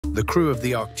The crew of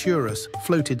the Arcturus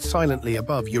floated silently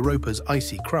above Europa's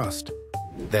icy crust,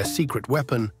 their secret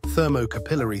weapon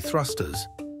thermocapillary thrusters.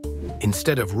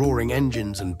 Instead of roaring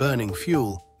engines and burning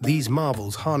fuel, these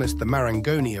marvels harnessed the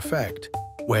Marangoni effect,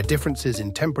 where differences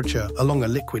in temperature along a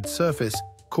liquid surface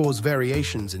cause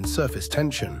variations in surface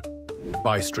tension.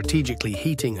 By strategically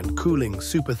heating and cooling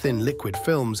super-thin liquid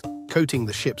films coating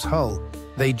the ship's hull,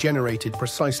 they generated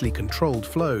precisely controlled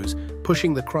flows,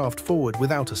 pushing the craft forward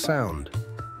without a sound.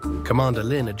 Commander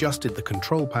Lin adjusted the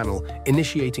control panel,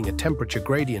 initiating a temperature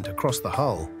gradient across the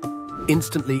hull.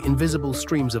 Instantly, invisible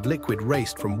streams of liquid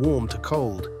raced from warm to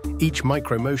cold, each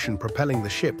micromotion propelling the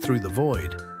ship through the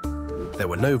void. There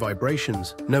were no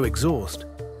vibrations, no exhaust,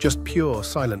 just pure,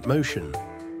 silent motion.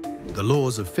 The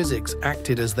laws of physics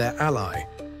acted as their ally.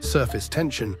 Surface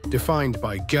tension, defined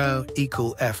by G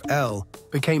equal FL,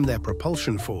 became their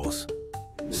propulsion force.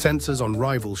 Sensors on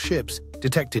rival ships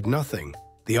detected nothing.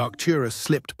 The Arcturus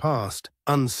slipped past,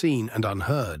 unseen and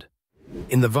unheard.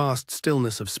 In the vast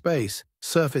stillness of space,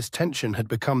 surface tension had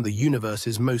become the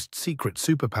universe's most secret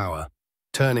superpower,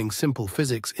 turning simple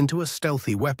physics into a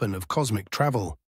stealthy weapon of cosmic travel.